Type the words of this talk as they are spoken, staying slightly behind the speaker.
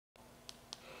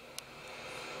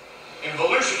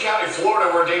County,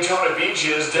 Florida, where Daytona Beach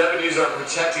is, deputies are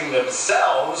protecting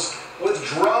themselves with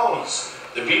drones.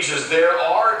 The beaches there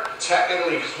are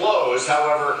technically closed.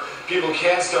 However, people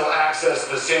can still access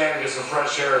the sand, get some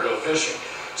fresh air, and go fishing.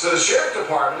 So the Sheriff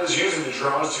Department is using the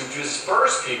drones to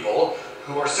disperse people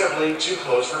who are simply too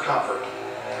close for comfort.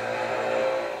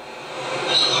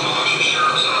 This is the Volusia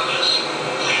Sheriff's Office.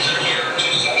 Please adhere to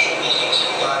social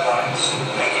distancing guidelines.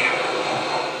 Thank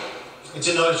you. It's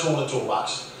another tool in the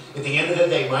toolbox. At the end of the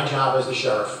day, my job as the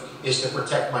sheriff is to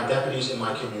protect my deputies in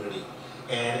my community.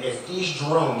 And if these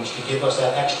drones can give us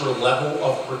that extra level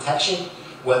of protection,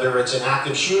 whether it's an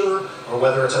active shooter or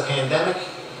whether it's a pandemic,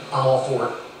 I'm all for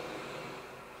it.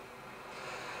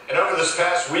 And over this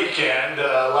past weekend,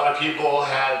 a lot of people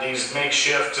had these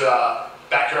makeshift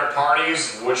backyard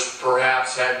parties, which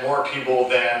perhaps had more people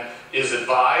than is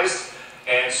advised.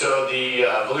 And so the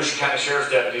Volusia County Sheriff's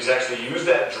deputies actually used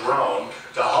that drone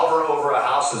to hover over a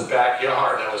house's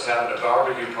backyard that was having a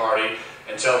barbecue party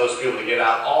and tell those people to get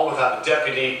out, all without the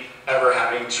deputy ever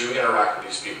having to interact with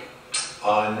these people.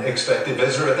 Unexpected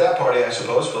visitor at that party, I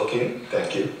suppose, Phil Keating.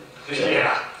 Thank you.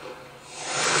 Yeah.